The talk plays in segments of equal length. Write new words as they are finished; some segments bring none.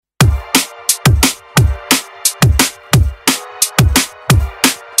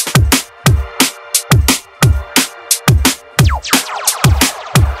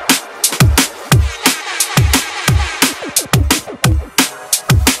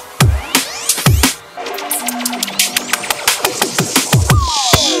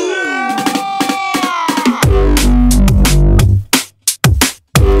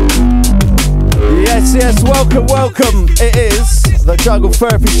welcome. It is the Jungle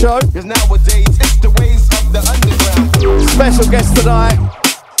Therapy Show. Because nowadays it's the ways of the underground. Special guest tonight,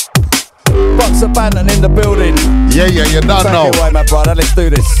 Boxer Banton in the building. Yeah, you don't know. Take it away, my brother. Let's do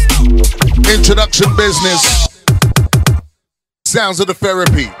this. Introduction business. Sounds of the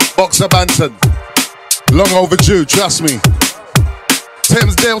Therapy. Boxer Banton. Long overdue, trust me.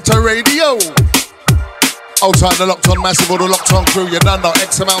 Thames Delta Radio. Old tight, the locked on massive, all the locked on crew. You don't know,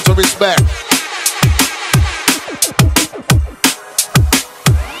 X amount of respect.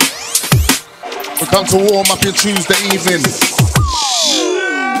 We come to warm up your Tuesday evening.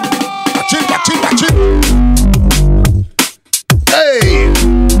 Watch it. Hey!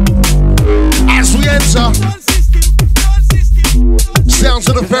 As we enter, sounds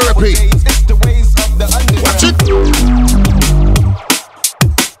of the Therapy. Watch it!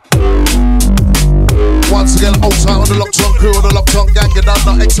 Once again, old time on the locked on crew, on the locked on gang, you don't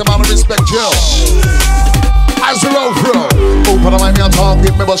know X amount of respect, yo. As we roll through, open the mic, me on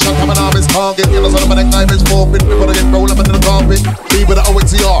target, me bust shot coming on his target. You know, some of the knife is forfeit, me put it in, roll up into the carpet. B with the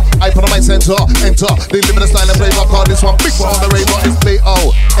OXCR, I put on my center, enter. They live in the style and flavor, call this one big one on the radar, it's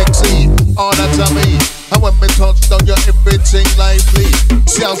B-O-X-E, on me. And when me touch down, you're everything lively.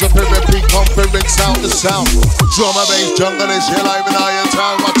 Sounds of Therapy, conference sound to sound. Drum and bass, jungle is here live in Iron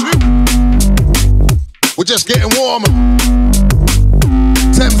Town, watch it. We're just getting warm.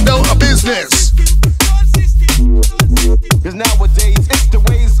 Thames Delta business. Cause nowadays it's the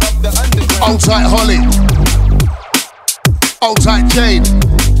ways of the underground. Old tight Holly. Old tight Jade.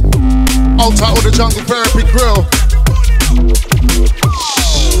 Old tight all the Jungle Therapy crew.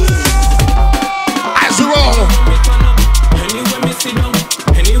 As we roll. Anywhere me sit down,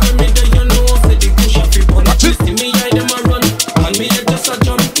 anywhere me do you know say the push up people. Watch it. See me I them a run, and me a just a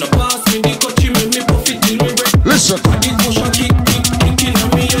jump. No pass me the coach me puff it till me red. Listen. And the push a kicking on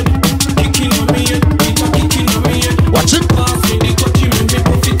me head, kicking on me head, it a kicking on me head. Watch it. Pass me the coach me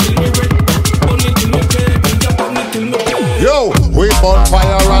puff it till me red. Burn it till me pay, it a burn it till me pay. Yo, we burn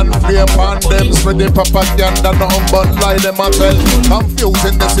fire and flame on them. Spread the propaganda, nothing but lie them a tell.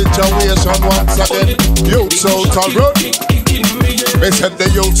 Confusing the situation once again. Youths out and run. They said the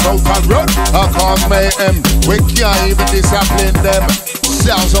youths out and run. I cause mayhem. We can't even discipline them.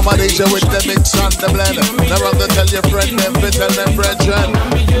 Sound some of these with the mix and the blend. Never have to tell your friend them, but tell them brethren.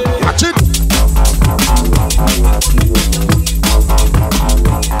 Watch it.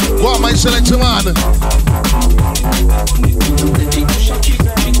 What am I selecting, man?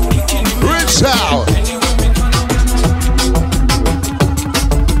 Rich out.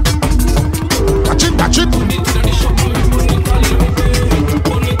 Watch it.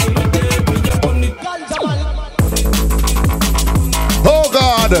 Oh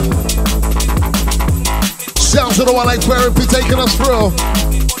God. Sounds of the one like Therapy taking us through.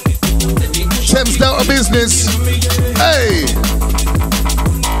 Thames Delta business. Hey.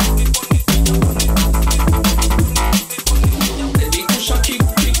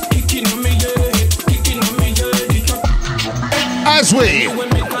 As we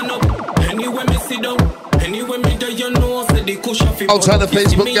outside the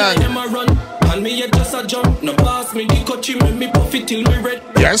Facebook gang. And me just a jump, no pass me the coach me puff it till me red.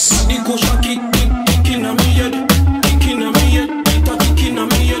 Yes. The cushion kicking on me head, kicking on me head, it a kicking on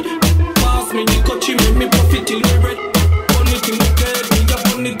me head. Pass me the coach me puff it till me red. Burn it till me dead, it a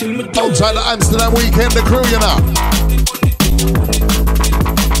burn it till me dead. Outside the Amsterdam weekend, the crew, you know.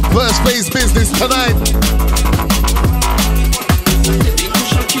 First phase business tonight.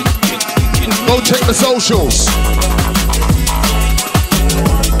 Go check the socials.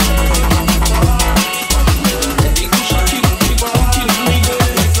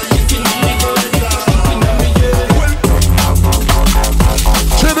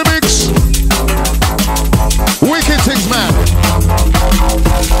 To the mix. Wicked things, man.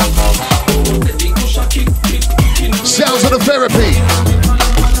 Sounds of the Therapy.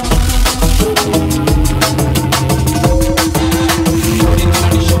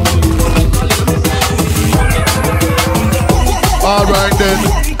 Alright then,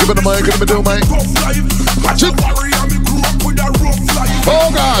 give me the mic, give me the mic. Watch it. Oh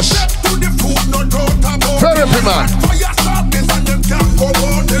gosh. Therapy, man.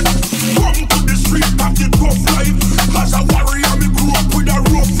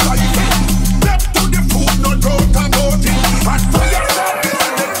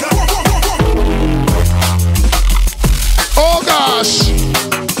 Oh gosh.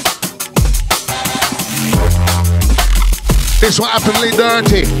 This one happened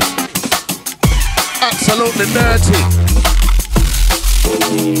dirty. Absolutely dirty.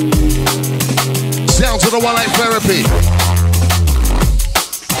 Sounds of the one like Therapy.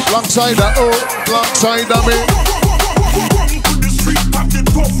 Alongside that, alongside of me.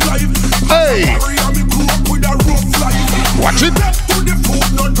 Watch it.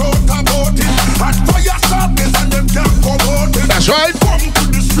 That's right.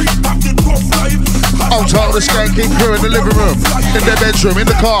 Out all the skanking crew in the living room, in their bedroom, in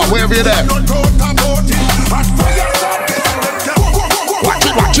the car, wherever you're there. Watch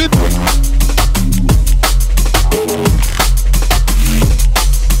it, watch it.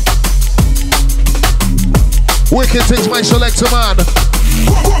 Wicked things, my selector man.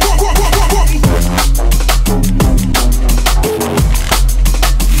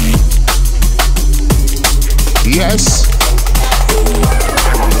 Yes.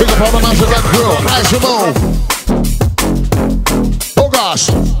 Big up all the massive red crew. Nice remove. Oh gosh.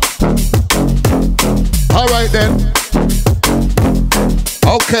 Alright then.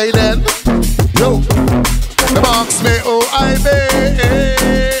 Okay then. Yo. The box me OIB.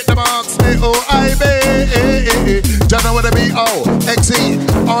 The box me OIB. Don't know what it be. Oh, XE.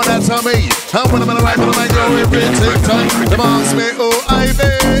 All that to me. And when I'm on the right, when I'm like, yo, every time. The box me OIB.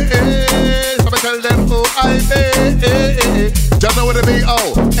 Tell them who I be. Don't know what it be.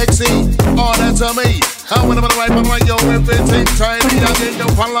 Oh, XE, all that to me. And when I'm on the right, I'm like, yo, everything tiny. Again, you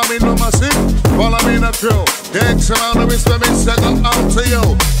follow me, no massive. Follow me, no crew. The X amount of respect, second out to you.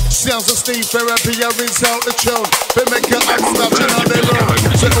 Sounds of Steve Therapy, I rinse out the tune. They make your act stop, you know they roll.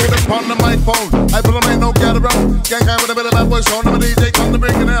 Sit with upon the microphone. I put them in no gather around. Gang out with a bit of bad voice on. I'm a DJ, come to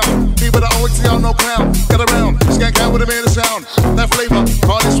bring it out. Be with the OXE on no clown. Get around. Skank out with a bit of sound. That flavor.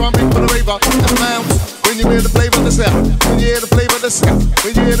 Call this one big for the raver. When you hear the flavor of the sound, when you hear the flavor of the sound,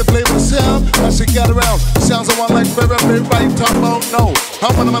 when you hear the flavor of the sound, I should get around. Sounds of one like therapy, right? Talk about no.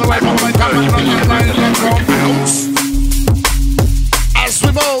 I'm on the right, I'm on the right, I'm on the right, bounce. As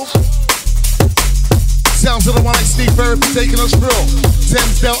we move, sounds of the one like Steve Therapy taking us through.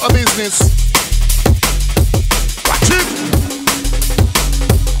 Thames Delta business. Watch it.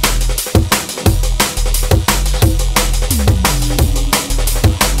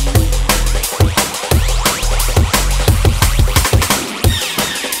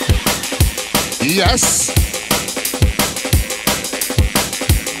 Yes.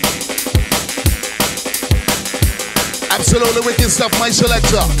 Absolutely wicked stuff, my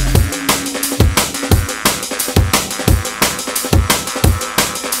selector.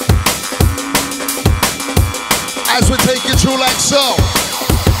 As we take it through like so.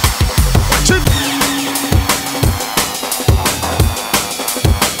 Watch it.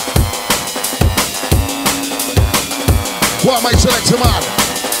 What my selector man?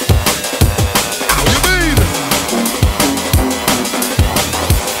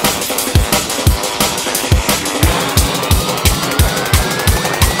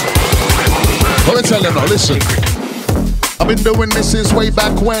 Let me tell them now, listen. I've been doing this since way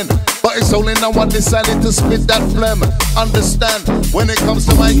back when, but it's only now I decided to spit that phlegm. Understand, when it comes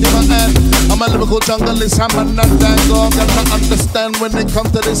to my give a hand, I'm a lyrical junglist, I'm a not dango. Gotta understand when it comes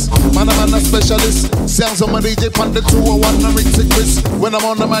to this, man, I'm a specialist. Sounds on my DJ on the 201, I ring Chris. When I'm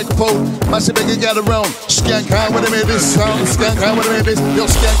on the microphone, my shit make it get around. Skank out when they made this sound, skank out when they made this. Yo,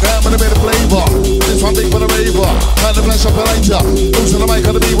 skank out when they made the flavor. This one big for the raver, kind of flash up a lighter. Who's on the mic,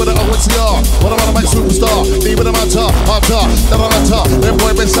 gonna be with the OXCR. What about the mic superstar? Be with the matter, harder, the matter. Them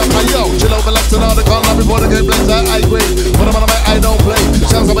boy been stuck, yo. Chill over left and all the corner before the game plays. I agree. When I'm on the mic, I don't play.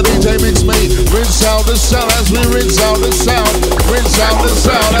 Sounds like a DJ mix me. Rinse out the sound as we rinse out the sound. Rinse out the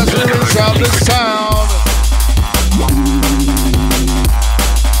sound as we rinse out the sound.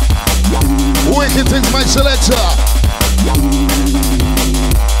 Wicked things, my selector.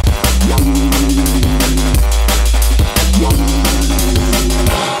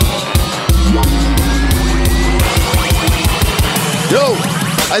 Yo,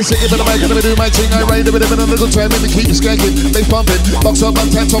 I say give it a mic and let me do my thing. I ride a bit of a good time and keep skanking. They pumping, box up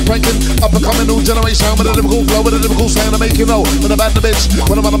and tight top ranking. Up and coming new generation with a lyrical flow, with a lyrical sound. I make you know when I'm at the bitch,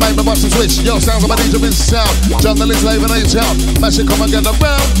 when I'm on the mic, my box and switch. Yo, sounds like my DJ in sound. Jungle is live and I shout. Mash it, come and get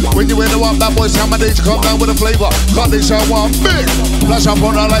around. When you hear the one bad boy sound, my DJ come down with a flavor. Condition one big. Flash up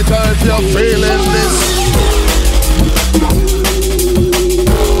on the lighter if you're feeling this.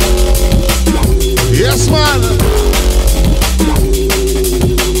 Yes, man.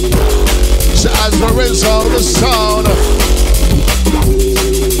 As we rinse out the sound.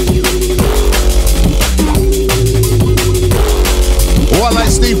 One like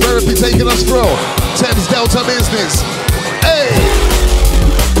Steve Therapy taking us through Thames Delta business. Hey!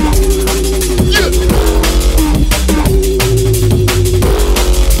 Yeah!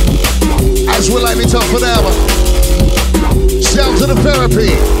 As we light it up for them. Sound to the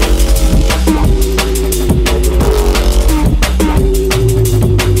therapy.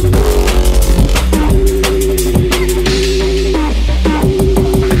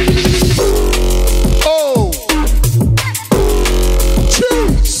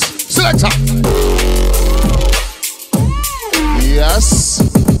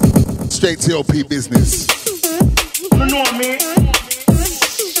 TOP business. You know me.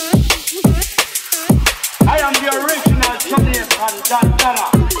 I am the original Jamaican Dandara.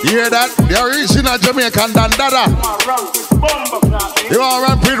 You hear that? The original Jamaican Dandara. You all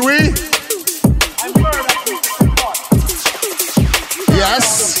right with we?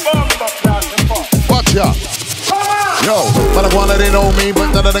 Yes. Watch ya. Yo, but I wanna they know me, but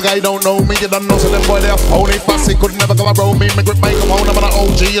none of the guy don't know me. You don't know, so them boy they a phony. Fussy could never come around me. My grip mic come on, I'm an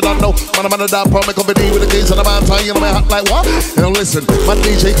OG. You don't know, man, I'm on a damn pro. Me company with the keys and the man tie. You know me hot like what? You know, listen, my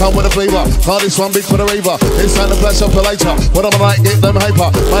DJ come with a flavor. Call this one big for the raver. It's time to flash up the lighter. What I'm like, get them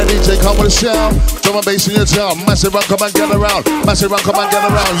hyper. My DJ come with a shell. Drum and bass in your jaw. Massive run, come and get around. Massive run, come and get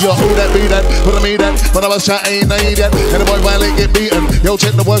around. Yo, who that be that? Who I mean that? When I was trying, ain't no idiot. And the boy violate get beaten. Yo,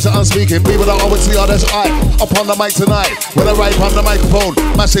 check the words that I'm speaking. People that always see all that's I. Up on the mic tonight. When I ride on the microphone,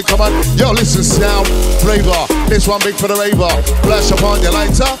 massive come on. Yo, listen, sound, flavor. This one big for the raver. Flash upon your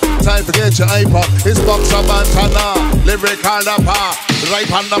lighter. Time to get your iPod. It's Boxer Montana. Lyrical rapper. Right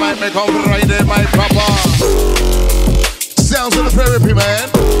on the mic, make over right there, my proper. Sounds of the therapy,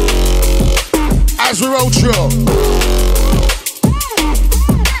 man. As we roll through.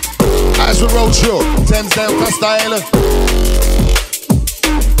 As we roll through. Thames Delta style.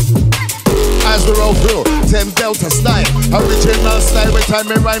 As we roll through, Thames Delta style, original style. Every time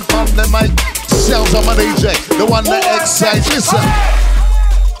me rhyme from the mic, sounds on my DJ, the one that excites. Listen,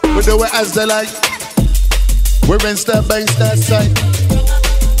 we do it as they like. We're in step by step side.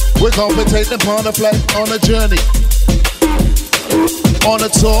 We're compensating upon a flight, on a journey, on a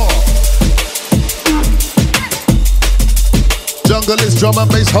tour. Jungle is drum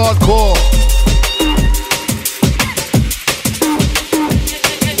and bass hardcore.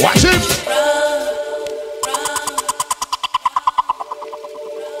 Watch it.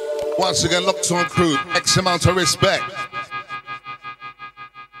 Once again, locked on crew, X amount of respect.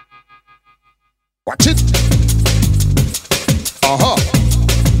 Watch it. Uh-huh.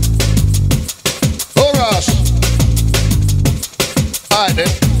 Oh gosh. Alright then.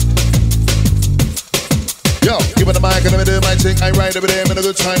 Yo, give me the mic and let me do my thing. I ride over there, I'm in a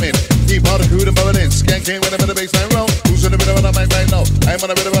good timing. Keep all the crew and bubbling. Skanking when I'm in the baseline round. Who's in the middle of the mic right now? I'm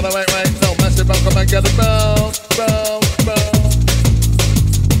on the middle of the mic right now. Massive round, come and get it round, round, round.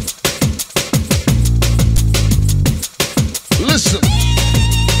 Listen.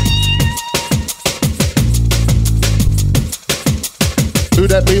 Do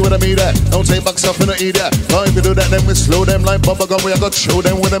that, be what I mean that. Don't take back stuff and not eat that. Now if you do that, then we slow them like bubble gum. We are gonna show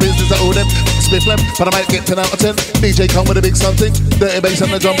them with the business that owe them. Split them, but I might get 10 out of 10. DJ come with a big something. Dirty bass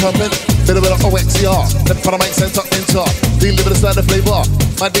and the drum pumping. Bit of OXCR. Then for the mic sent up in top. Dealing with the style of flavor.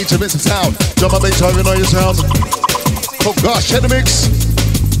 My DJ mix of sound. Drum and bass, how you know your sound. Oh gosh, head the mix.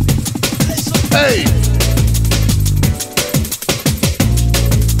 Hey.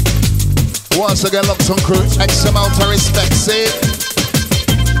 Once again, locked on crew, X amount of respect, see?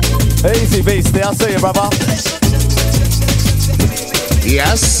 Easy beastie, I see you, brother.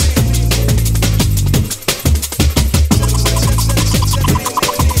 Yes.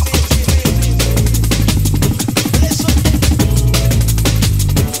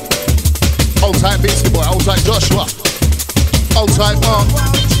 Old time Beastie Boy, old time Joshua, old time Mark,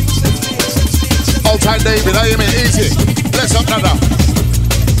 old time David, how you mean? Easy. Let's up now.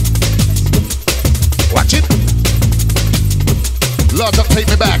 Watch it. Lord, don't take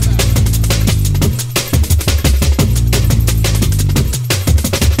me back.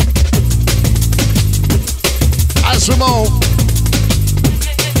 As we move,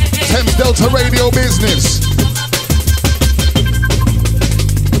 Thames Delta Radio business.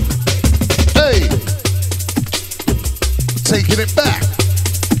 Hey, taking it back.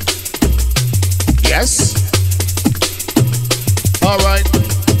 Yes. All right.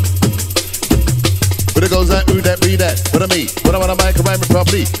 But it goes like, who that, be that, what I mean? When I'm on the mic, I rhyme it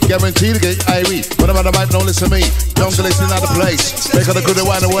properly. Guarantee to get Irie. When I'm on the mic, don't listen to me. Don't go listening out of place. Make all the good and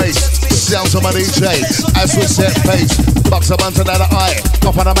wind away. Sounds on my DJ. As we set pace. Box up onto the eye.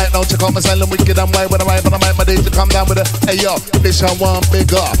 Up on the mic, now check out my silent wicked and wide. When I rhyme on the mic, my DJ come down with a, hey yo, this a one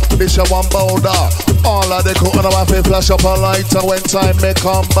bigger, this a one bolder. All of the cool and I want to flash up a lighter when time may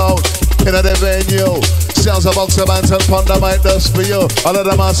come out. In the venue. Sounds of Boxer Mountain upon the mic just for you. All of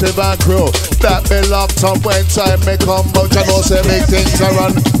the massive and crew that be locked up when time may come out. You know say big things are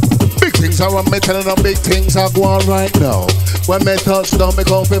run. Big things are run, me telling them big things are going right now. When me touch down, me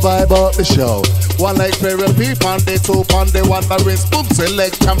come fi vibe out the show. One like therapy, on the two, on the one the wrist. Boom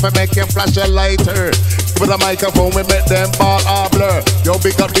selection for make you flash a lighter. With a microphone, we make them ball all blur. Yo,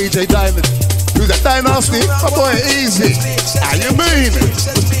 big up DJ Diamond. Who's that Dynasty? My boy, easy. How you mean?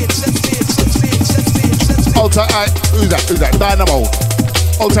 Alter, who's that? Dynamo.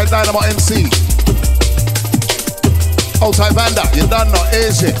 Outside Dynamo MC. Outside Vanda, you done not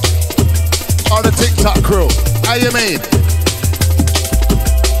easy. On the TikTok crew, how you mean?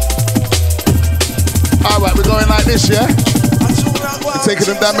 Alright, we're going like this, yeah? We're taking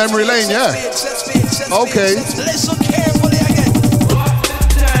them down memory lane, yeah? Okay.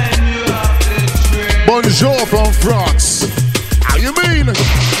 Bonjour from France. How you mean?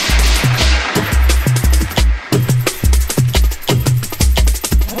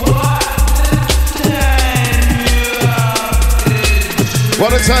 What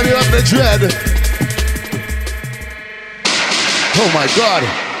the time you have the dread? Oh my God,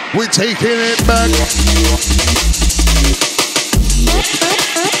 we're taking it back.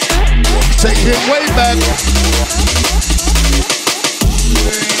 Take it way back.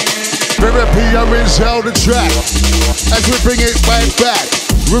 Therapy arrange the track as we bring it right back.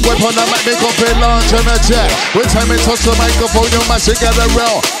 We whip on the mic, make up a launch and attack. When time it touch the microphone, you must gather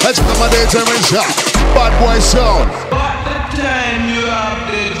round. Let's come on the and shot. Bad boy sound. What the time you have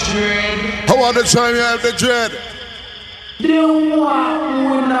the dread? How are the time you have the dread? Don't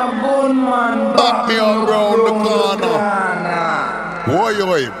want when a gunman back me up round the corner. Oi,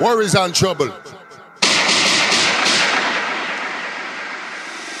 oi, worries and trouble.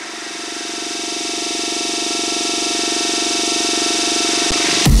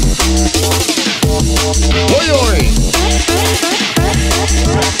 Oi, oi.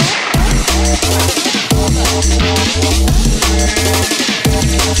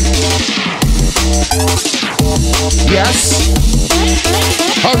 Yes.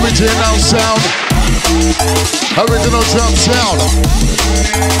 Original sound. Original drum sound.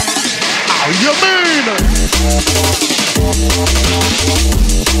 How you mean?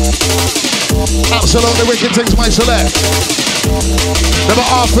 Absolutely wicked things, my select. Never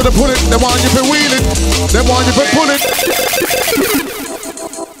after the pull it, they want you for wheeling, they want you for pulling.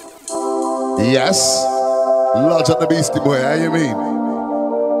 Yes. Lodge at the beastie boy, how you mean?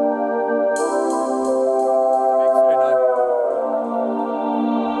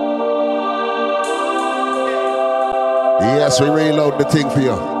 Yes, we reload the thing for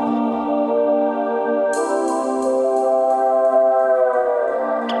you.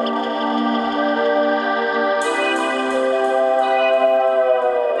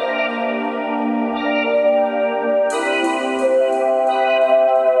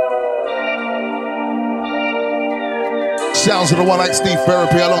 Sounds of the one like Steve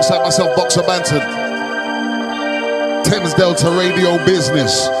Therapy alongside myself, Boxer Banton. Thames Delta Radio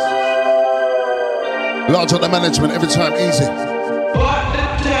Business. Large on the management, every time easy. What the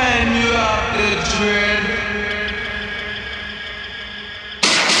time you have the dread?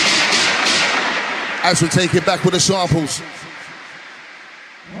 As we take it back with the samples.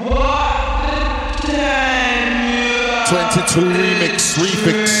 What the time you have 22 remix,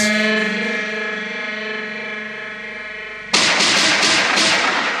 refix.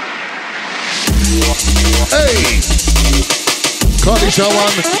 Hey! Cardi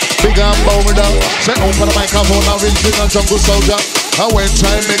Shawan, big and bold down. Set on for the microphone, original jungle soldier. I went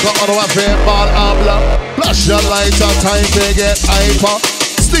time, make up out of a fair ball and block. Flash your lights on time to get hyper.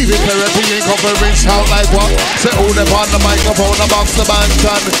 Stevie Therapy ain't covering sound like what? Set on the on the microphone, the box the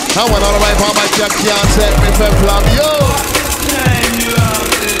bantan. I went on the right on my jack, can't set me for flop, yo!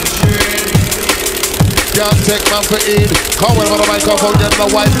 Can't take man for Eid. Come on the microphone, get the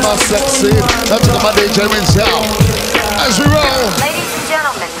white mask sexy. That's what my DJ wins out. As we roll. Ladies and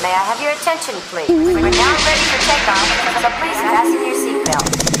gentlemen, may I have your attention, please? We're now ready for takeoff, so please fasten your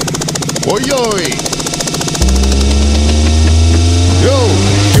seatbelts. Oi, oi. Yo,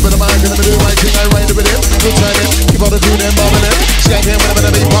 give it a mic and let me do my thing. I ride it with him. Good timing. Keep on the tune and bobbing. Skank him when I'm in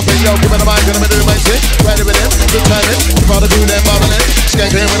the beat pumping. Yo, give it a mic and let me do my thing. Ride it with him. Good timing. Keep on the tune and bobbing.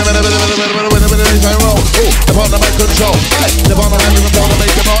 Skank him when I'm in the I roll. Oh, the on the mic control. Hey, the on the mic and the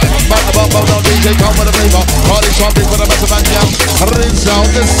make it more. Back the bump, no DJ, come with a flavor. All this one big for the massive and young. Rinse out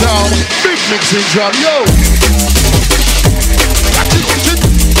the sound. Big mixing job, yo.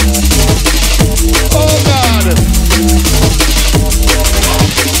 Oh God.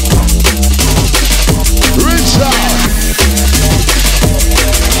 Richard.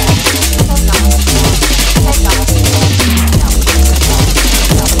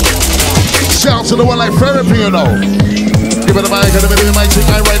 Shout to the one like Therapy, you know. Give it a mic and let me do my thing,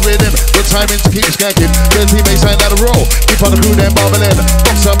 I ride with him. Good timing to keep skanking. Their teammates ain't out of roll. Keep on the crew, then bobbling.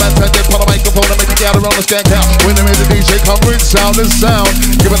 Boxer man, take it, put a microphone and make it get around the skank out. When they made the DJ come with sound and sound.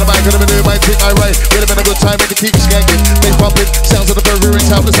 Give it a mic and let me do my thing, I ride with him in a good timing to keep skanking. They pumping, sounds of the very ring,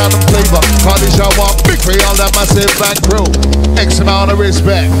 sound the sound and flavor. Cardi Shawan, big for all that massive back crew. X amount of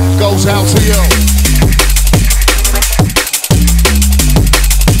respect goes out to you.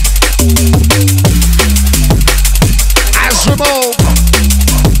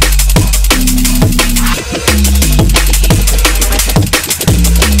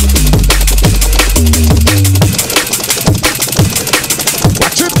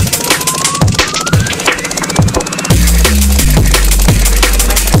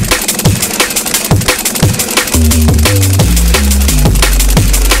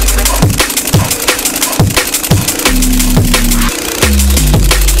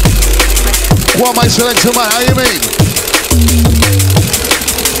 What my selector man, how you mean?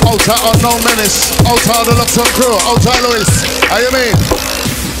 Outside Unknown Menace, outside the Luxon crew, outside Lewis, how you mean?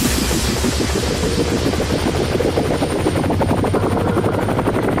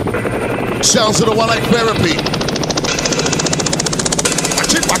 Sounds to the one like therapy.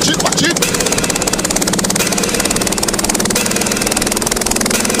 Watch it, watch it, watch it.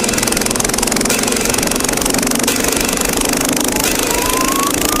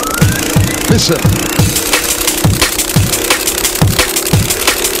 Listen.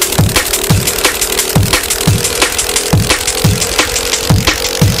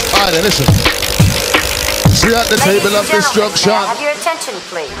 Alright then, listen. See at the table of destruction. Have your attention,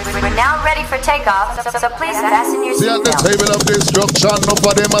 please. We're now ready for takeoff, so please fasten your See at the seatbelt. table of destruction. No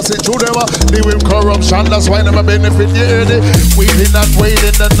for them I say to them deal with corruption. That's why them a benefit you hear it. Waiting and waiting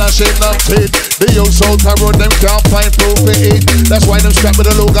and gnashing of teeth. The youths out the road them can't find proof to eat. That's why them strap with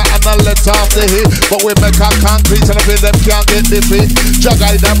the logo and I let off the heat. But we make a concrete and I feel them can't get defeat. Jah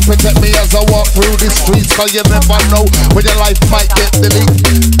guide them protect me as I walk through the streets. Cause you never know when your life might get deleted.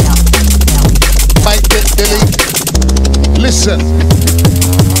 Might get deleted. Listen,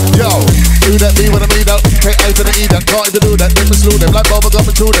 yo, do that be what I mean, don't take I to the E that can't even do that, then we slew them like bubble gum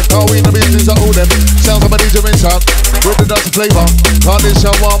and chew them, can't we in the business I owe them, sounds of a DJ in sound, with the dirty flavour, condition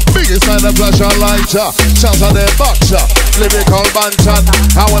one, biggest sign of flash and lighter, sounds of their boxer, lyrical banchan,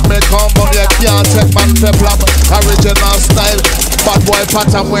 how it may come, but you can't take man to plum, original style, bad boy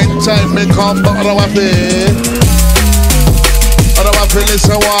pattern when time may come, but I don't want to I don't want to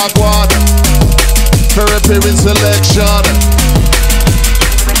listen walk one. Therapy in selection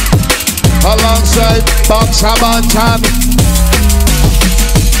alongside Box Hamantan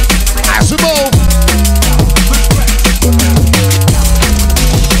Asimo.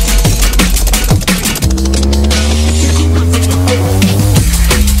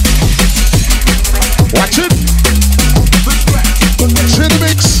 Watch it. See the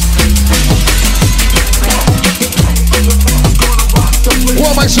mix.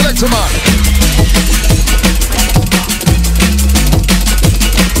 What my selector man?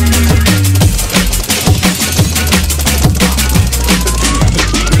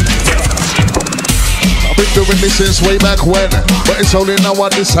 Doing this since way back when, but it's only now I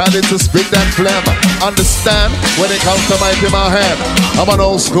decided to spit that phlegm. Understand when it comes to mic in my hand, I'm an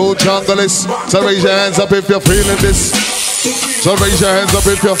old school junglist. So raise your hands up if you're feeling this. So raise your hands up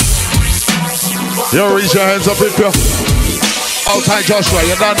if you're. You raise your hands up if you're. Outside Joshua,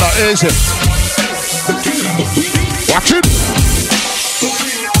 you're done now, is it? Watch it.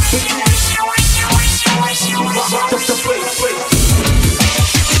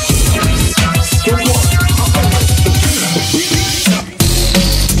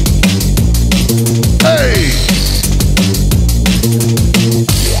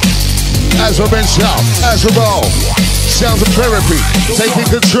 As we rinse out, as we roll, sounds of therapy, taking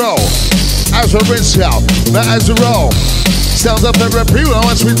control. As we rinse out, now as we roll, sounds of therapy,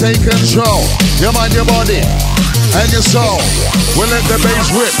 once we take control. Your mind, your body, and your soul. We let the bass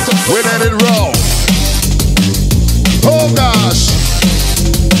rip, we let it roll. Oh gosh.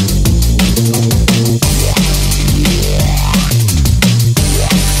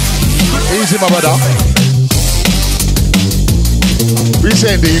 Easy, my brother. We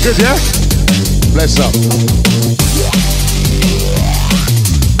saying, you good, yeah? Bless up.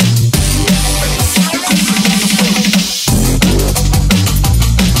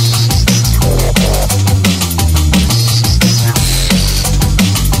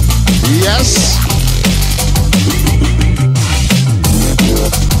 Yes.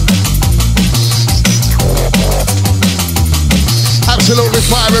 Absolutely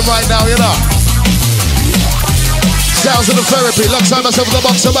firing right now, you know. Sounds of the therapy, alongside myself with the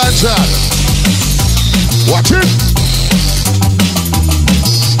Box Hamantan. Watch it.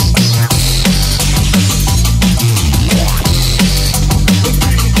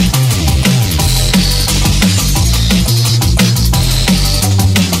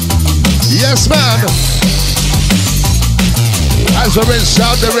 Yes, man. As I rinse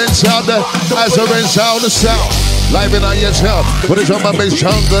out the sound. Live in on your town, but it's on my base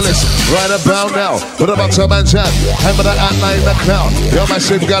junglist. Right about now, with a Box Hamantan, hammer that at 9 o'clock. Yo, my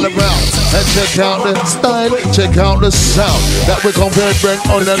shit got around. And check out the style, check out the sound. That we compare bring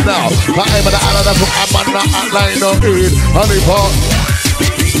on the now. I am the island from Amana at 908. Honey pot.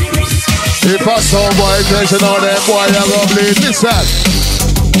 If I saw boy, attention on that boy, I'm gonna bleed. Listen.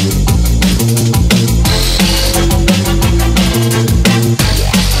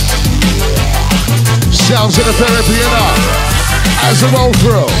 Sounds in the therapy, you know, as a roll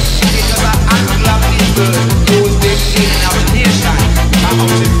through.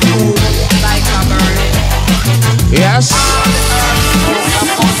 Yes.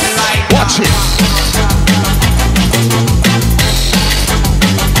 Watch it.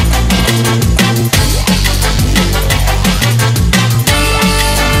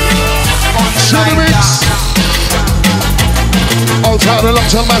 Sugar mix. Outside the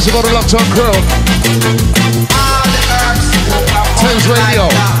Lockdown Massive or the Lockdown Crew. Thames Radio,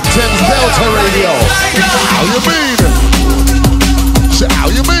 Thames Delta Radio. How you mean? Say how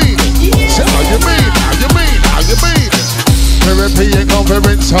you mean? Say how you mean? How you mean? How you mean? European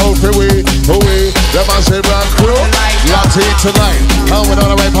conference, how for we, the Massive Rock Crew. Locked in tonight. And we're on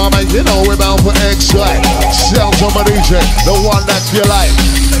the way, Palmer, you know we're bound for X-Light. Sounds on my DJ, the one that you like.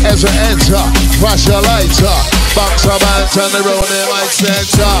 As I enter, flash your lighter. Box of man, turn the road in my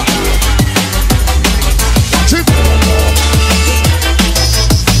center. Tip.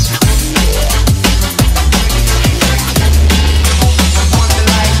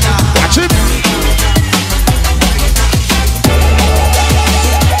 Watch it.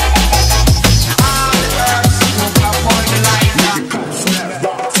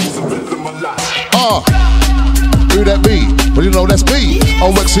 Who that be? Well, you know that's me.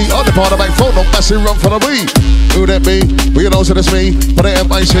 OXC on the part of my phone, no messing wrong for the weed. Who that be? Well, you know so that's me. For the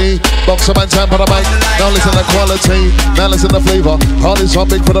MIC, box of man time for the mic. Now listen to quality, now listen to flavor. All this one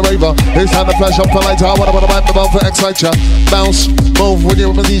big for the raver. It's time to flash up the lights. I want to mic, the ball for excite ya. Bounce, move when you're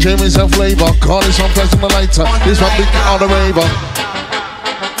with the DJ with some flavor. Call this one flashing the lighter. This one big on the raver.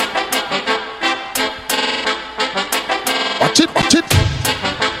 Watch it, watch it.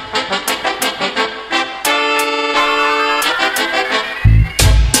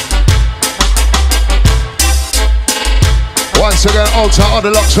 Once again, altar on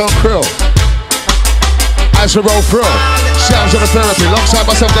the Lockdown Crew. As we roll through, sounds of the therapy. Alongside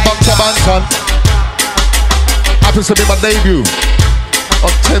myself, the Box of Banton. Happens to be my debut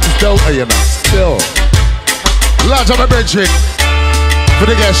on Thames Delta, you know. Still. Large on the bridging for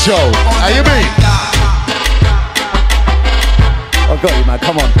the guest show. How you mean? I got you, man.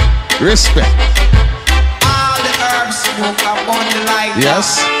 Come on. Respect. All the herbs smoke up on the light.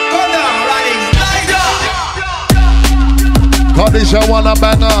 Yes. Go down, riding. Condition wanna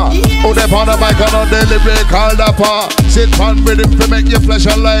banger. Who they on the mic on the delivery called up. Sit on rhythm to make your flesh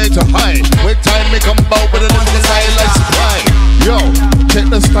a light high. With time me come out with a little silent supply. Yo, check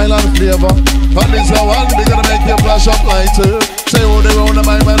the style and flavor. Condition one, we gonna make you flash up like two. Say who they round the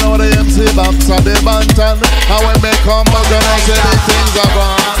mic, man, know the MC box and the Banton. And when they come out, you know say big things are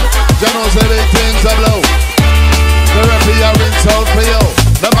gone. You know say big things are blow. The referee are rinse out for you.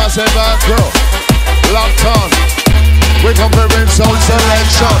 The Massive Rock Crew. Locked on. We come for rinse out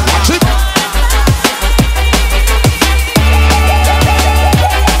selection. Watch it.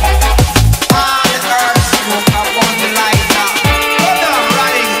 All the herbs smoke up on the light. Go down,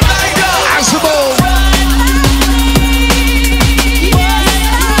 riding. Asable.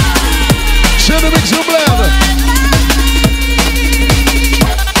 Share the mix of blend.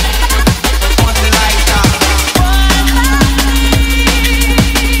 On the light.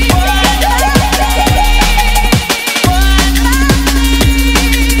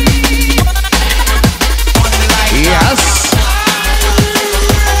 Yes.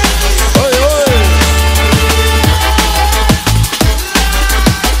 Oi, oi.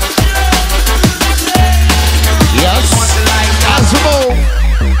 Yes. Asimo.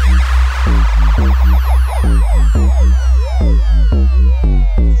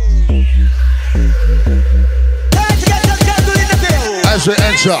 As we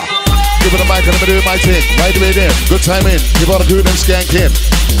enter, give it a mic and I'm doing my thing. Right away there. Good time in. Keep on the good and skank in.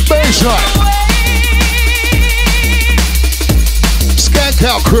 Baseline. Skank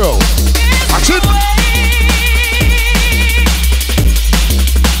out crew. Watch it.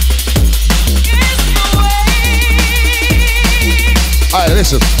 Alright,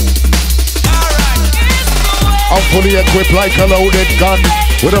 listen. I'm fully equipped like a loaded gun,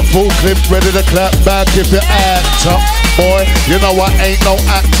 with a full clip ready to clap back if you act up. Boy, you know I ain't no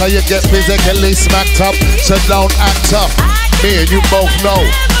actor. You get physically smacked up, so don't act up. Me and you both know,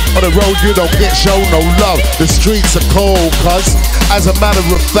 on the road you don't get show no love. The streets are cold, cuz as a matter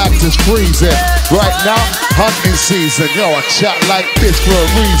of fact it's freezing. Right now, hunting season. Yo, I chat like this for a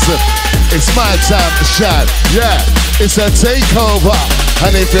reason. It's my time to shine, yeah, it's a takeover.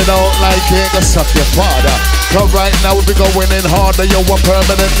 And if you don't like it, go suck your father. Cause right now we be going in harder. Yo, I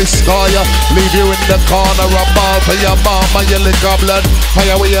permanently scar ya, leave you in the corner. A ball for your mama, you lick up blood.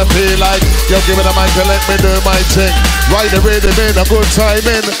 How will you feel like? Yo, give it a mic and let me do my thing. Right the rhythm in, a good time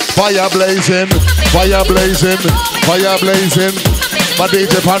in. Fire blazing, fire blazing, fire blazing. My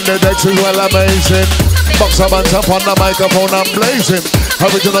DJ on the decks is well amazing. Box of bands up on the microphone, I'm blazing.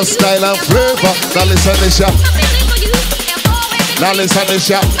 Original style and flavor. Now listen this ya. Now listen to the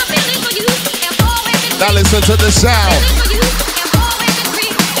shout. Now listen to the sound.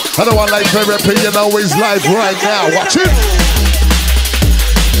 I don't want like therapy, you know it's live right now. Watch it.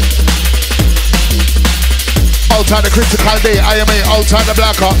 Outside the critical day, IME, outside the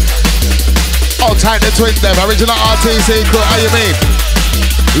blacker. Outside the twin them, original RTC crew, IME.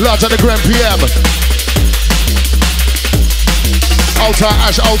 Large on the Grand PM. Outside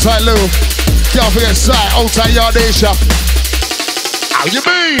Ash, outside Lou. Can't forget Sai, outside Yardisha. How you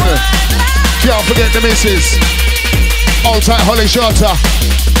mean? Can't forget the missus. Outside Holly Shorter.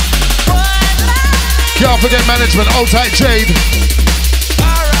 Can't forget management, outside Jade.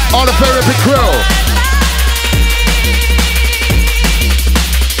 All the therapy crew.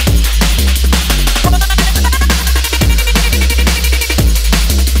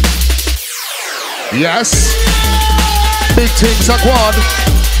 Yes. Big things are gone.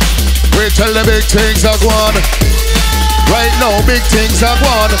 We tell the big things are gone. Right now, big things are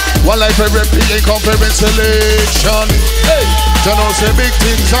gone. One life every PA conference selection. Hey, you know say big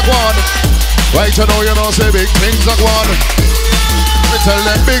things are gone. Right, you know say big things are gone. We tell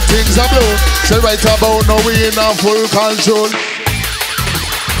them big things are blue. Say right about now we in a full control.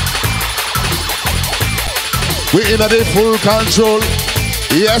 We in a the full control.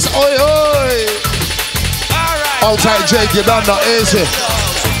 Yes, oi oi. Outside Jake, you done not easy.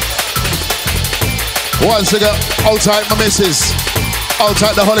 Once again, outside my missus.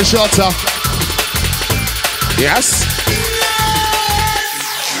 Outside the Holy Shorter. Yes.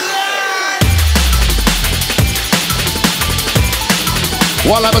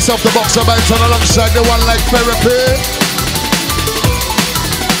 One like myself, the boxer bands on alongside the one like therapy.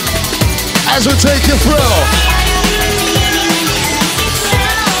 As we take you through.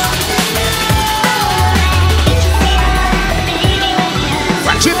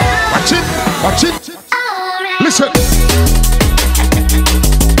 Watch it, watch it, watch it. Listen.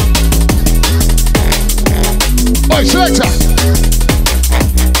 Oi, selector.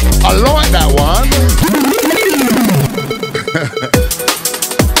 I like that one.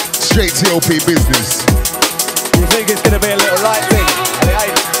 Straight TOP business. You think it's gonna be a little light thing? And it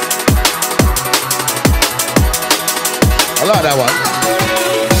ain't. I like that one.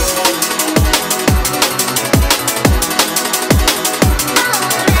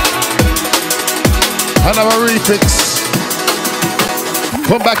 Another refix.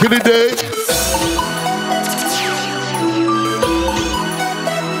 Come back in the day.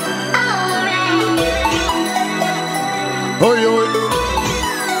 Oi, oi.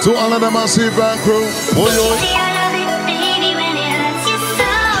 To all of the massive band crew. Oi, oi.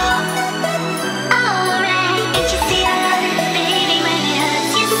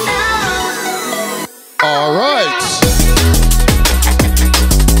 All right.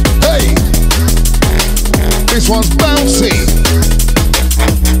 Hey. This one's bouncy.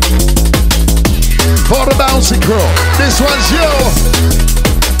 For the bouncy crew. This one's you.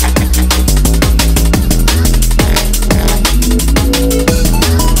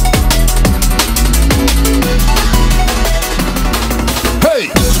 Hey.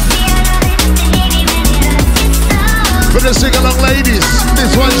 For the sing-along ladies.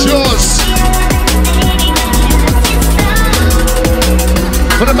 This one's yours.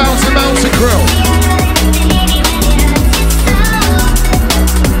 For the bouncy crew.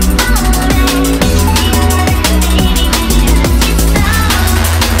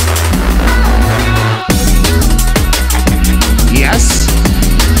 Yes,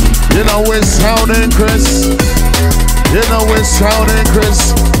 you know we're sounding Chris. You know we're sounding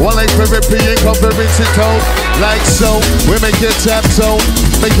Chris. One like favorite P and covering it out. Like so, we make it tap so.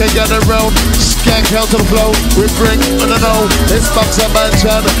 Make it get around. Skank out to the flow. We bring, I don't know. It's Boxer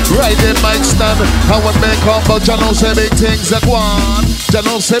Mansion. Right in mic stand. How we make combo. Jano say big things are one.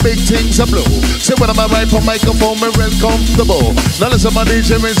 Jano say big things are blue. Say when I'm right for microphone, we're real comfortable. Now listen my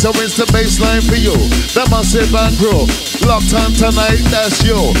DJ ring, so it's the baseline for you. That massive and crew. Locked on tonight, that's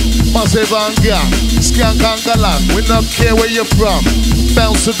you. Massive and gang. Skank and galang. We not care where you're from.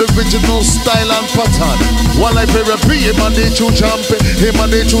 Bounce to the original style and pattern. One like therapy, him and the true champion. Him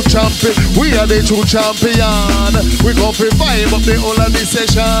and the true champion. We are the true champion. We gon' fi vibe up the whole of the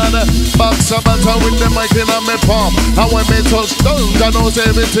session. Boxer banter with the mic in my palm. And when me touch down, I knows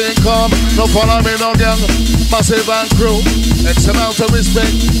everything come. No follow me no gang. Massive and crew. X amount of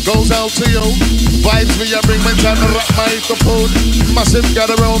respect goes out to you. Vibes me, I bring me time to rock microphone. Massive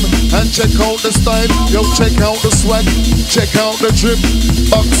gather round and check out the style. Yo, check out the swag. Check out the drip.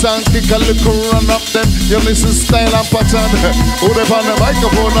 Box and kick a little run up them. You listen style and pattern. Who they on the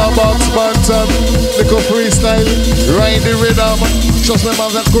microphone now box pattern. Little freestyle. Ride the rhythm. Trust me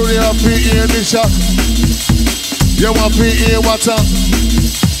man that choreography in the shot. You want to hear what up?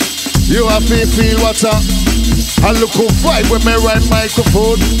 You have to feel what's up. I look who vibe with me right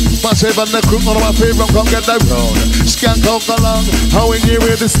microphone. Massive and the crew, one of my favorite, come get that round. Skank out along, how we give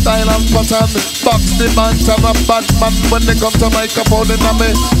you the style and pattern. Box the man to a bad man when they come to microphone in a me.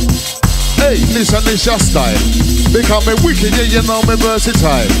 Hey, listen, this your style. Become me wicked, yeah, you know me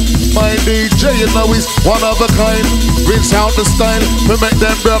versatile. My DJ, you know, is one of a kind. Rinse out the style, to make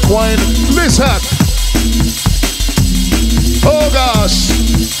them broke wine. Listen. Oh gosh.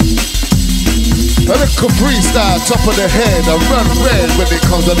 A little freestyle, top of the head, I run red when it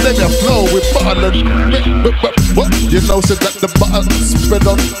comes to let me flow with butter. What? You know, so that the butter spread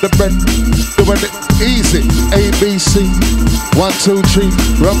on the bread, doing it easy. A, B, C, 1, 2, 3,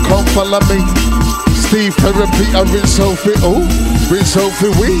 rum, come follow me. Steve Therapy, I rinse Sophie, oh, rinse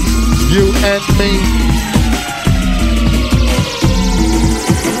Sophie, we, you and me.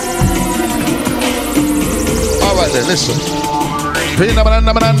 All right then, listen. Say out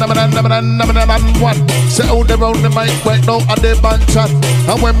around the mic right now and they band chat.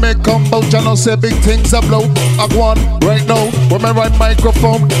 And when me come out, you know say big things are blow. I go on right now, when me right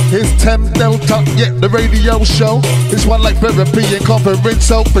microphone is 10 Delta, yeah, the radio show. It's one like therapy and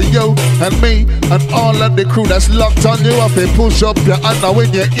conference out for you and me and all of the crew that's locked on you. If they push up your hand now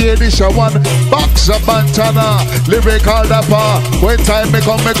when you hear this, you one box of Bantana, lyrical dapper. When time me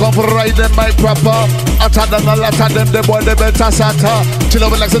come for ride them my proper. Hotter than a lot of them, the boy the better sata. Chill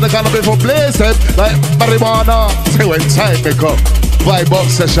over like the cannabis for blaze them like marijuana. Say when time me come, vibe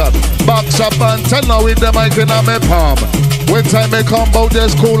box session. Box up and tell now with the mic in my palm. When time me come, bout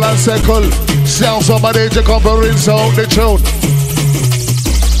just cool and circle. Sound somebody to come for rinse out the tune.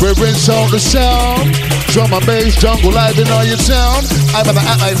 We rinse out the sound. Drum and bass, jungle live in all your sound. I'm gonna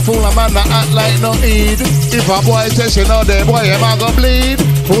act like fool, I'm gonna act like no eat. If a boy says you know them, boy, am I gonna bleed?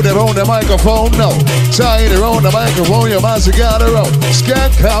 Who them on the microphone? No. Sign around the microphone, your man got around.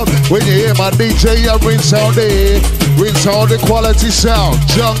 Skank out when you hear my DJ, I rinse out there. Rinse out the quality sound.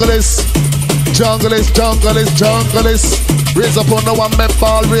 Junglist, junglist, junglist, junglist. Raise up on the one met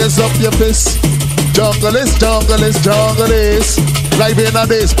ball, raise up your fist. Junglist, junglist, junglist. Live in a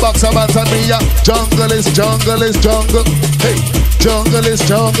this box of Antamia. Junglist, junglist, jungle. Hey, junglist,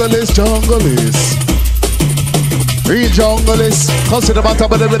 junglist, junglist. Real junglist. Consider my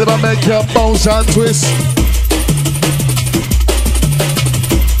top of the rhythm and make your bounce and twist.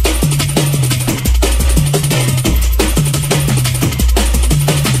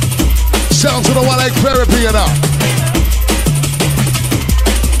 Sound to the one like therapy and up.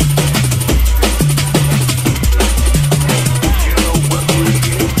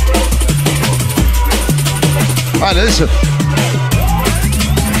 Alright, listen.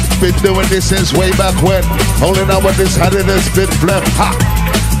 Been doing this since way back when. Holding out with this head in this bit flip. Ha!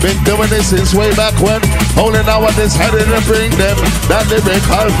 Been doing this since way back when. Holding out with this head in and bring them that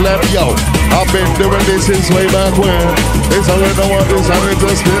lyrical flip. Yo, I've been doing this since way back when. It's only no one this head in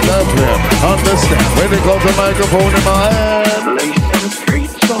this bit flip. Understand when it comes to microphone in my hand.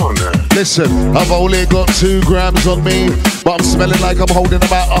 Listen, I've only got 2 grams on me, but I'm smelling like I'm holding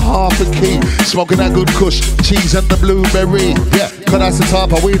about a half a key. Smoking that good kush, cheese and the blueberry. Yeah, cause that's the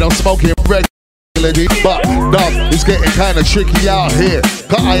type of weed I'm smoking regularly. But dog, it's getting kinda tricky out here.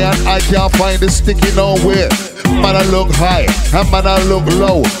 Cause I can't find it sticky nowhere. Man, I look high, and man, I look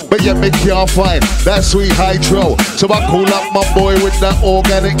low. But yeah, me can't find that sweet hydro. So I call up my boy with that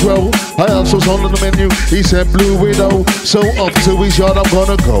organic grow. I also was on the menu, he said Blue Widow. So up to his yard I'm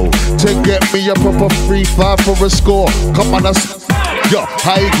gonna go to get me a proper free 5 for a score. Come on, yo,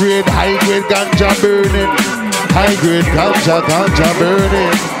 high grade ganja burning. High grade ganja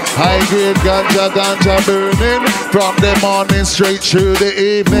burning. High grade ganja burning. From the morning straight through the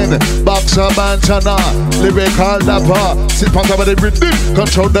evening. Box of Bantana, lyrical dapper. Sit on top of the rhythm,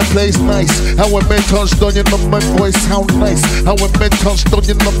 control the place nice. And when me touch down, you know my voice sound nice. And when me touch down,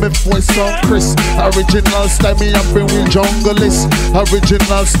 you know my voice sound crisp. Original style, me I'm bringing junglist.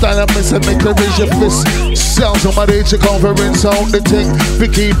 Original style, I miss and make a raise your fist. Sound somebody to conference out the thing.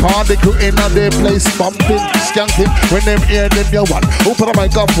 Picky party crew in a day place bumping, skanking. When them hear them, you want. Open the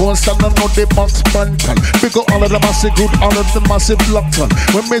microphone, stand and know the box man can. Pick up all of the massive good, all of the massive locked on.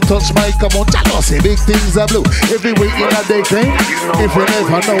 When me touch my come on, I say big things are blue. Every week in a day thing. If you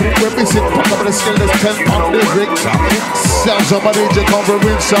never know, when we sit back up the scale, there's 10 pound the rig. Sound somebody to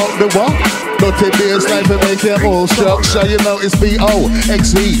conference out the what? Don't take bass life and make your whole structure. You know it's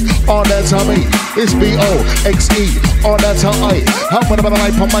B-O-X-E, all that's on me. It's B-O-X-E, all that's on I. I'm gonna be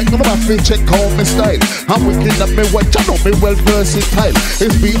like on my, none of my feet check call me style. I'm wicked up me what, you know me well versatile.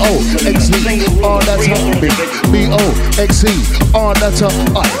 It's B-O-X-E, all that's on me. B-O-X-E, all that's on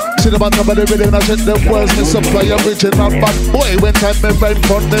I. See the man number the rhythm, I check the words, me supply original bad boy. When time me right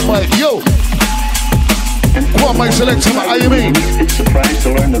from the mic, yo. Come on, my selector, how you mean? It's surprised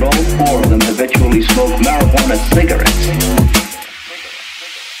to learn that all four of them habitually smoke marijuana cigarettes.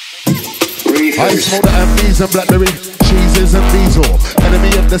 I smoke the amnesia and blackberry, cheeses and diesel.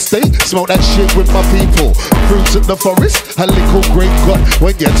 Enemy of the state, smoke that shit with my people. Fruits in the forest, a little grape cut.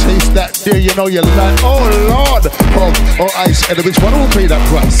 When you taste that deer, you know you're like, oh Lord. Hog or ice, and which one will pay that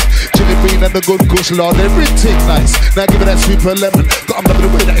price? Chili bean and the good kush, Lord, everything nice. Now give me that super lemon, got I'm loving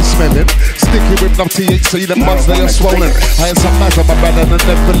the way that it's smelling. Sticky with enough THC, the buds they are swollen. I ain't some matter, my brother, and the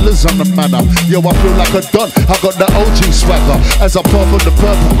devil is on the manner. Yo, I feel like a don, I got the OG swagger. As I pop on the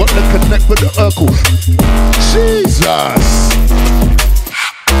purple, got the connect with the Urkel. Jesus!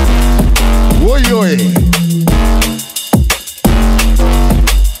 Oi, oi.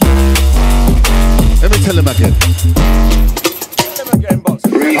 Let me tell him again.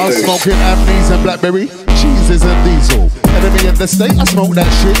 I'm smoking amnesia and blackberry, cheeses and diesel. Enemy in the state, I smoke that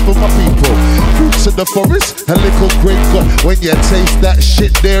shit for my people. Fruits in the forest, a little grape cut. When you taste that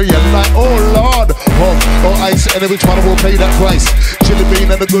shit there, you're like, oh Lord. Hog or ice, and which one will pay that price? Chili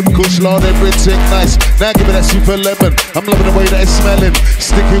bean and the good kush, Lord, everything nice. Now give me that super lemon, I'm loving the way that it's smelling.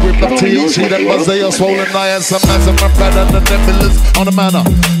 Sticky with the THC, that buzz they are swollen. I and some nights I'm bad and the devil is on the manor.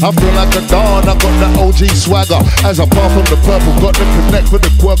 I feel like a dawn, I got that OG swagger. As I pop on the purple, got the connect with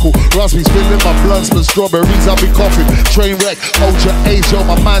the quirkle. Raspberries filling my blunts, but strawberries I'll be coughing. Train wreck, ultra age, yo,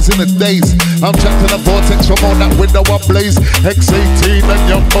 my mind's in the days. I'm trapped in a vortex from on that window I blaze. X18 and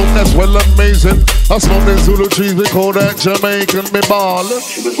young boat, that's well amazing. I smoke the Zulu trees, we call that Jamaican, me ball.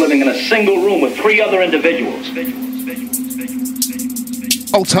 She was living in a single room with 3 other individuals.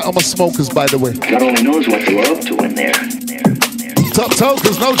 Oh, tight on my smokers, by the way. God only knows what they were up to in there. Top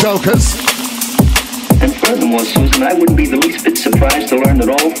tokers, no jokers. And furthermore, Susan, I wouldn't be the least bit surprised to learn that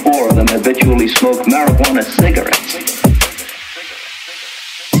all 4 of them habitually smoke marijuana cigarettes.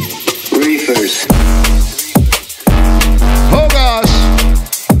 Reefers. Oh gosh.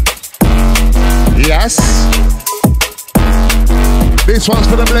 Yes. This one's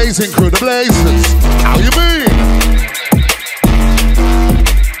for the blazing crew, the blazers. How you mean?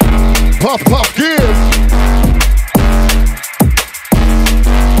 Puff, puff, give.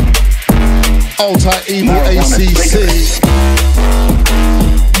 All-time evil ACC.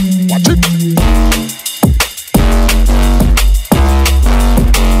 Watch it.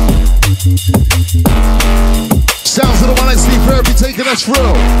 Sounds of the one I see therapy taking us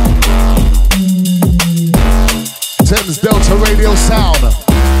through. Thames Delta Radio sound.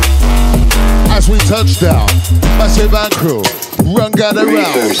 As we touch down, Massive and crew, run gather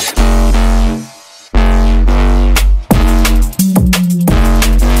round.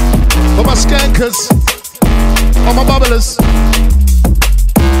 For my skankers, for my bubblers,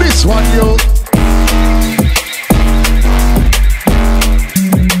 this one, yo.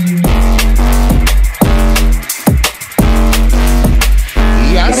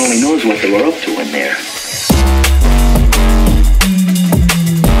 Yes. God only knows what they were up to in there.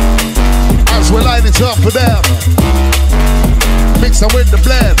 As we line it up for them, mix them with the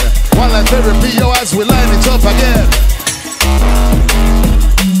blend. One like therapy, yo, as we line it up again.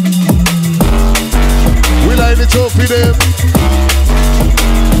 We line it up with them.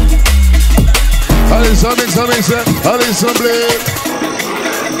 Alison, Alison, blade.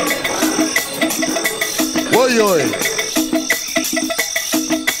 Oi, oi.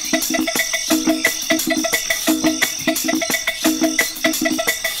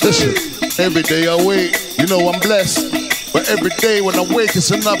 Listen, every day I wake, you know I'm blessed. But every day when I wake,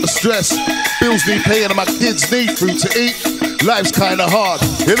 it's another stress. Bills need paying and my kids need food to eat. Life's kinda hard,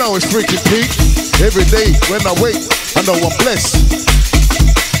 you know it's freaking peak. Every day when I wake, I know I'm blessed.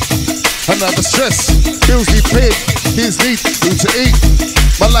 Another stress, bills need paid, kids need food to eat.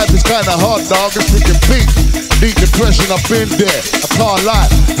 My life is kinda hard, dog, it's freaking peak. Deep depression, I've been there, I can't lie.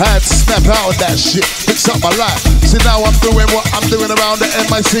 I had to snap out of that shit, fix up my life. See now I'm doing what I'm doing around the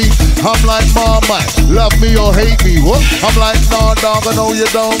MIC. I'm like, Marmite, love me or hate me, what? I'm like, nah dog, I know you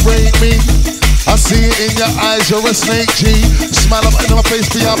don't rate me. I see it in your eyes, you're a snake G. Smile up in my face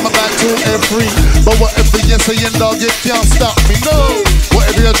behind my back to every. But whatever you're saying, dog, you can't stop me, no.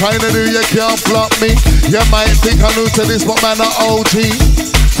 Whatever you're trying to do, you can't flop me. You might think I'm new to this, but man, I'm OG.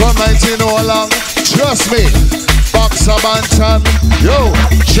 From 19 all along, trust me. Boxer Banton, yo,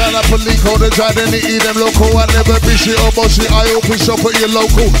 Shine up a leak, hold the dry, then they eat them local. I never be shit or bullshit, I open shop at your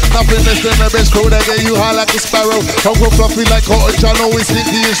local. Nothing less than the best crew, they get you high like a sparrow. Don't go fluffy like cottage, I know it's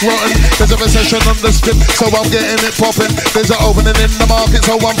stinky, it's rotten. There's a recession on the strip, so I'm getting it popping. There's an opening in the market,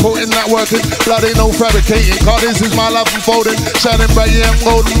 so I'm putting that working. Bloody no fabricating, cause this is my life unfolding. Shining bright, yeah, I'm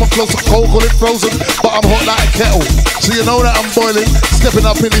golden, I'm close to cold, call it frozen. But I'm hot like a kettle, so you know that I'm boiling. Stepping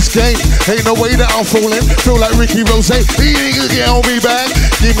up in this game, ain't no way that I'm falling. Feel like Ricky Rose, these niggas get on me back.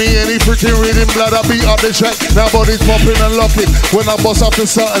 Give me any freaking rhythm, blood, I beat up the track. Now body's popping and locking. When I bust up to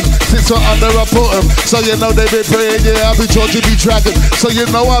something, since I'm under I put 'em. So you know they be praying, yeah, I be Georgie be dragging. So you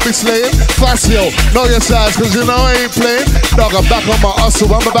know I be slaying. Facio, know your size, cause you know I ain't playing. Dog, I'm back on my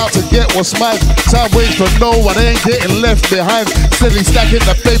hustle, I'm about to get what's mine. Time waits for no one, ain't getting left behind. Steadily stacking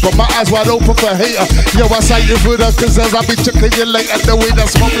the paper, my eyes wide open for hater. Yo, I sight you for the cause I be checking you late at the way that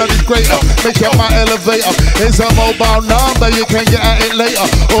smoke blood is greater. Make it my elevator. It's a mobile number, you can get at it later.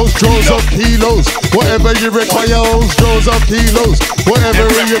 O's draws of kilos, whatever you require. O's draws of kilos, whatever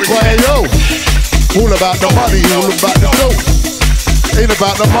you require. Yo, all about the money, all about the dough. Ain't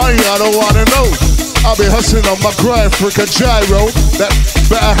about the money, I don't wanna know. I'll be hustling on my grind, frick a gyro. That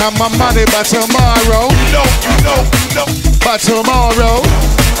better have my money by tomorrow. By tomorrow.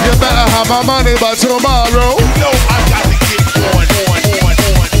 You better have my money by tomorrow. I got to get on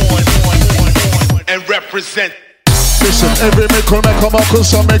and represent. Listen, every mickle make a muckle,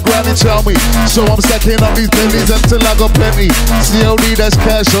 so my granny tell me. So I'm stacking up these pennies until I got plenty. COD, that's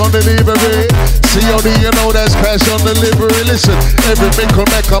cash on delivery. COD, you know that's cash on delivery. Listen, every mickle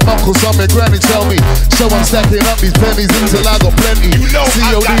make a muckle, so my granny tell me. So I'm stacking up these pennies until I got plenty.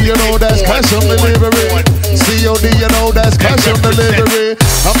 COD, you know that's cash on delivery. COD, you know that's cash on delivery.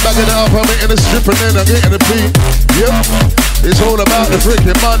 I'm backing it up, I'm hitting the strip and then I'm getting the beat. Yep, it's all about the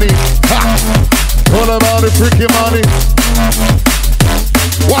freaking money. Ha! All about the freaking money.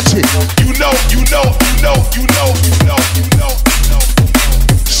 Watch it. You know.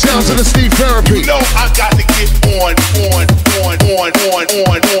 Sounds of the Steve Therapy. You know I got to get on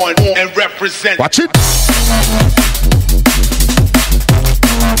and represent. Watch it.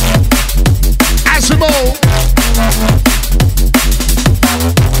 Asimo.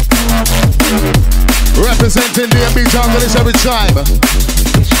 Representing DMB jungle is every time.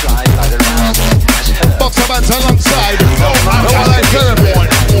 Boxer bands alongside. No like therapy.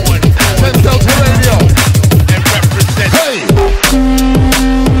 10 Delta Radio. And represent. Hey!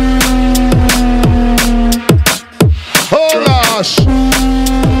 Oh gosh!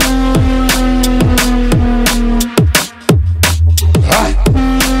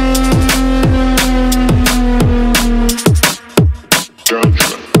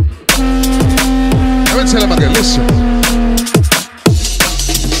 Let me tell him again, listen.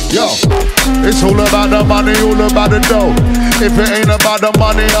 Yo, it's all about the money, all about the dough. If it ain't about the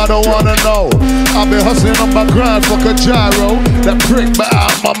money, I don't wanna know. I've been hustling on my grind, fuck a gyro. That prick better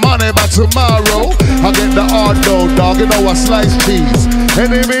have my money by tomorrow. I get the hard dough, dog, you know I slice cheese.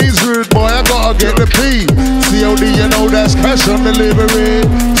 Enemies rude, boy, I gotta get the P. COD, you know that's cash on delivery.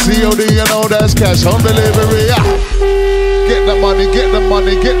 COD, you know that's cash on delivery. Ah. Get the money, get the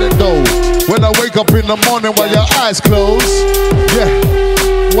money, get the dough. When I wake up in the morning while your eyes closed, yeah.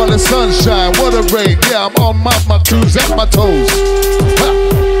 What a sunshine, what a rain. Yeah, I'm on my cruise at my toes. Ha.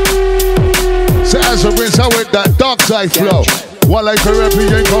 So as a rinse, I with that dark side flow. One like therapy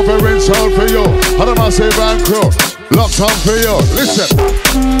ain't covering sound for you. How do I say Van Crow? Locked on for you. Listen.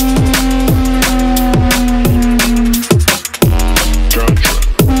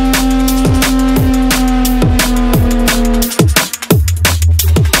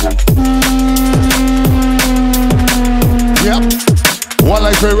 One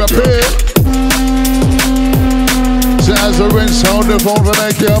like therapy. So as a ring sound, the phone for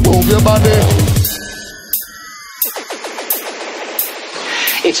make you move your body.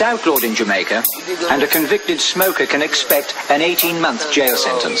 It's outlawed in Jamaica, and a convicted smoker can expect an 18-month jail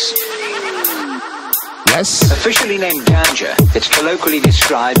sentence. Yes. Officially named ganja, it's colloquially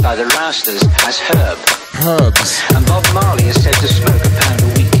described by the Rastas as herb. Herbs. And Bob Marley is said to smoke a pound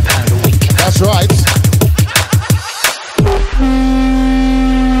a week. That's right.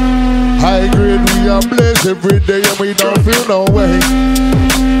 High grade, we are blessed every day and we don't feel no way.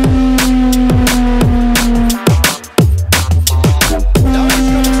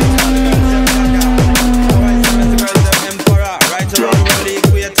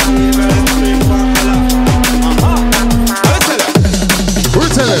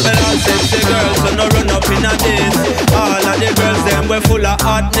 All of the girls, them were full of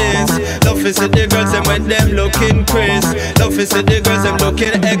hotness. Love Love is the girls them when them looking crazy. Love is the girls them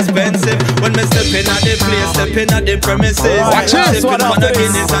looking expensive. When me step in at the place, step in at the premises. Watch this, Sipping on a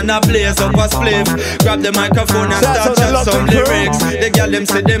Guinness and a blaze up a spliff. Grab the microphone and start chat some lyrics. The girl them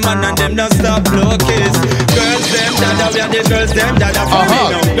see the man and them not stop no kiss. Girls them dada, we are the girls them dada for me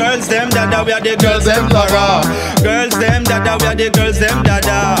now. Girls them dada, we are the girls them para. Girls them dada, we are the girls them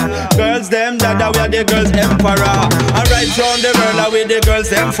dada. Girls them dada, we are the girls emperor. And right round the world with the girls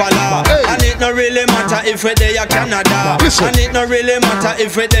them follow. And it no really matter if we there Canada. And it no really matter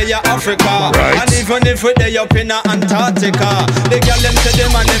if we there Africa. And even if we there up in Antarctica. The girl them say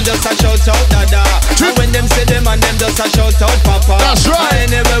them and them just a shout out dada. And when them say them and them just a shout out papa. That's right.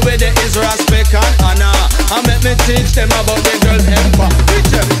 And anywhere with the is respect and honor. And make me teach them about the girls empire.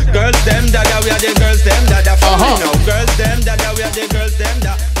 Girls them dada, we are the girls them dada. For me now. Girls them dada, we are the girls them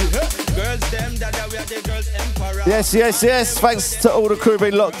dada. Girls them dada, we are the girls emperor. Yes, yes, yes. Thanks to all the crew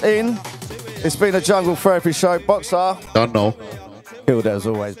being locked in. It's been a Jungle Therapy show. Boxer. Don't know. Killed as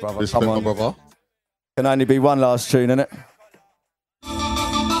always, brother. Respect, Come on. brother. Can only be one last tune, innit?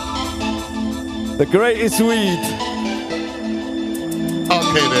 The greatest weed.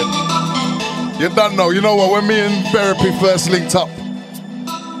 Okay then. You don't know. You know what? When me and Therapy first linked up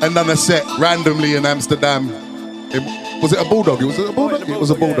and done a set randomly in Amsterdam, was it a bulldog? Was it a bulldog? It was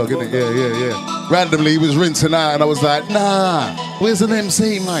a bulldog, innit? Yeah. Randomly, he was rinsing out, and I was like, nah, where's an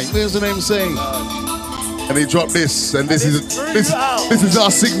MC, mate? Where's an MC? And he dropped this, and this is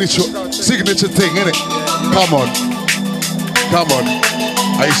our signature thing, innit? Come on.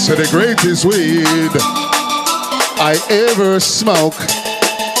 I said the greatest weed I ever smoke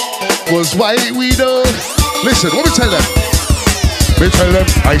was white widow. Listen, what me tell them?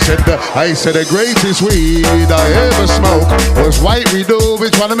 I said the greatest weed I ever smoked was white widow,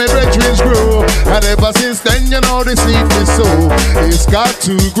 which one of my brethren grew. And ever since then, you know the seed is so it's got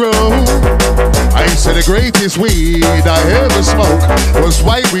to grow. I said the greatest weed I ever smoked was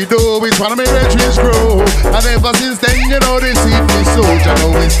white widow, which one of my brethren grew. And ever since then, you know the seed is so you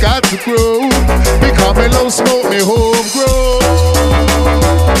know it's got to grow. Because me love smoke, me home grow.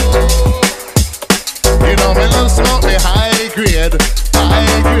 You know me love smoke, me high grade, me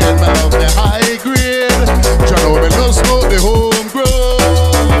love the high grade. You know me love smoke the home grown.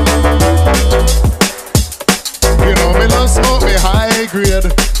 You know me love smoke the high grade,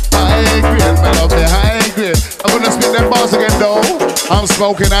 me love the high grade. I'm gonna spit them bars again though. I'm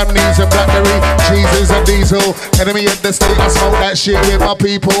smoking amnesia, blackberry, cheeses and diesel. Enemy at the state, I smoke that shit with my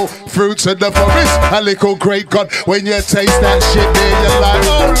people. Fruits of the forest, a little great gun. When you taste that shit, then you're like,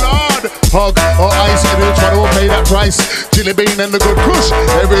 oh Lord. Hug or ice, and each one will pay that price. Chili bean and the good kush,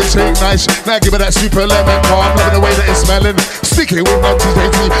 everything nice. Now give me that super lemon, oh, I'm loving the way that it's smelling. Sticky with my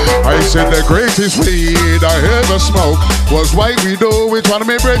TJT. I said the greatest weed I ever smoked was white widow, which one of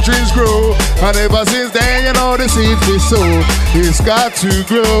my brethren grew. And ever since then, you know the seed is so it's got to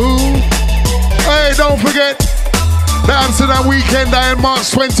grow. Hey, don't forget the Amsterdam weekend in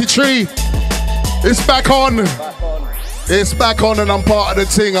March 23. It's back on. It's back on and I'm part of the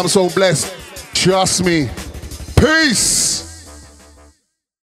thing. I'm so blessed. Trust me. Peace.